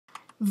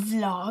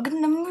Vlog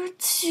number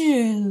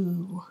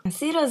 2.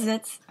 See those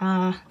zits?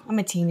 I'm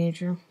a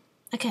teenager.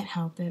 I can't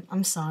help it.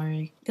 I'm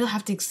sorry. You'll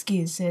have to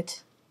excuse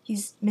it.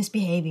 He's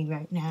misbehaving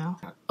right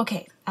now.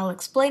 Okay, I'll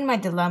explain my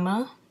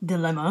dilemma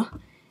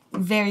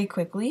very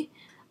quickly.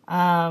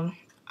 I'm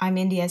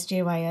in the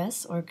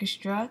SJYS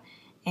orchestra,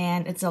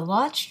 and it's a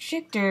lot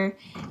stricter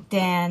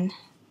than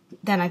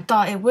I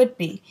thought it would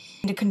be.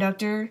 The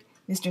conductor,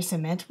 Mr.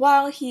 Cement,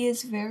 while he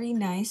is very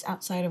nice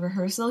outside of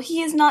rehearsal,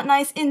 he is not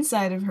nice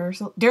inside of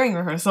rehearsal, during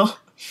rehearsal.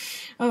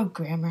 Oh,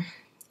 grammar.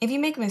 If you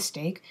make a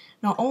mistake,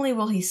 not only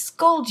will he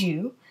scold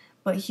you,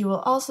 but he will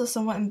also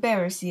somewhat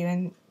embarrass you,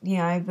 and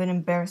I've been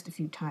embarrassed a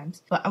few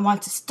times. But I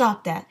want to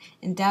stop that,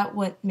 and that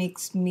what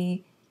makes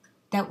me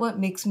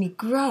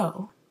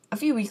grow. A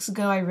few weeks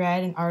ago, I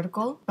read an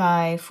article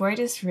by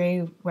Freudius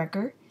Ray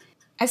Wecker.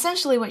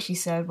 Essentially what she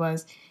said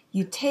was,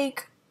 you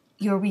take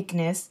your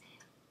weakness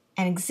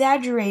and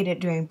exaggerate it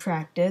during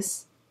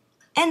practice,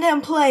 and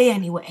then play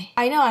anyway.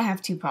 I know I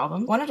have 2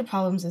 problems. One of the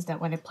problems is that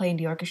when I play in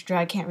the orchestra,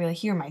 I can't really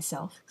hear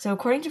myself. So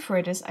according to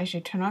Freudius, I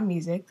should turn on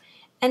music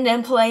and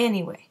then play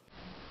anyway.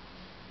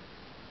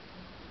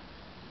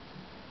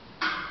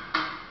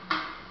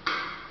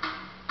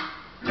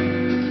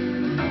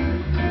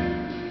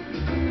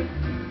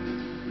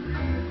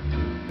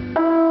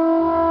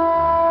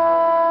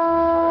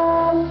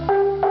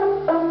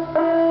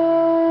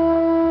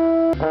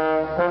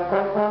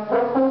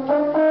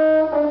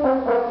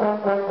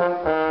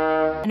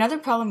 Another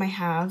problem I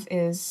have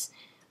is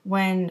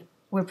when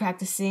we're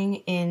practicing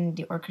in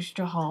the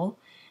orchestra hall,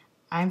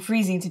 I'm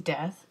freezing to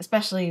death,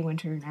 especially in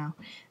winter now.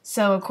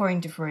 So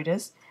according to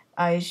Freudius,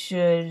 I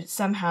should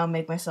somehow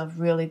make myself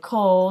really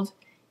cold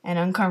and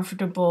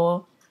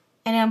uncomfortable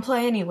and then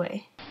play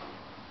anyway.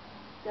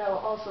 That'll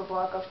also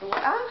block off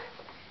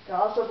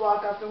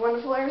the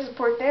wonderful air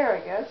support there, I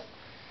guess.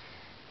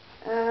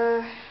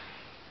 Where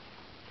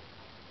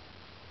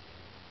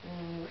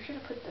should I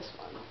put this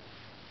one?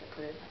 Should I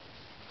put it?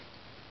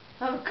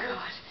 Oh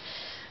God.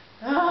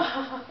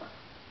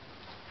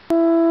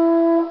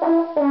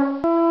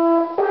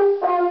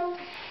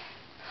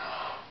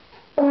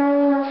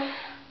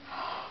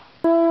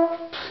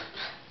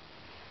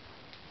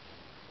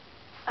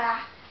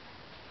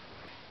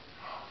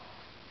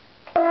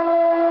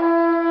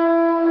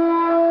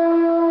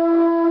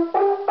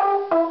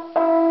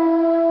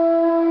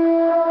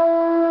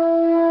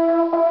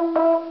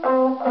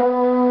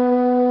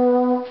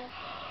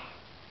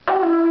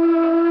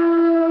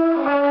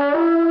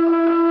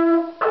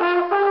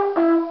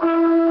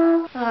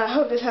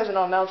 This hasn't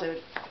all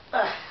melted.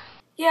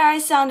 Yeah, I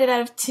sounded out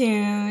of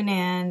tune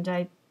and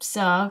I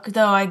suck,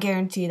 though I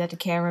guarantee that the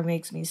camera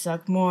makes me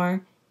suck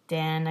more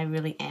than I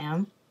really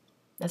am.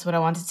 That's what I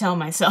want to tell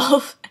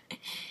myself.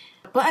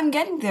 But I'm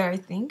getting there, I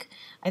think.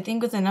 I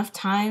think with enough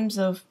times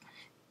of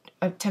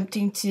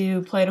attempting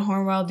to play the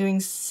horn while doing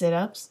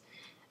sit-ups,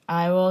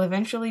 I will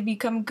eventually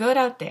become good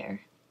out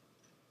there.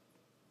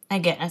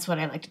 Again, that's what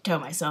I like to tell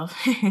myself.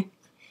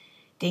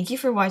 Thank you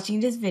for watching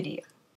this video.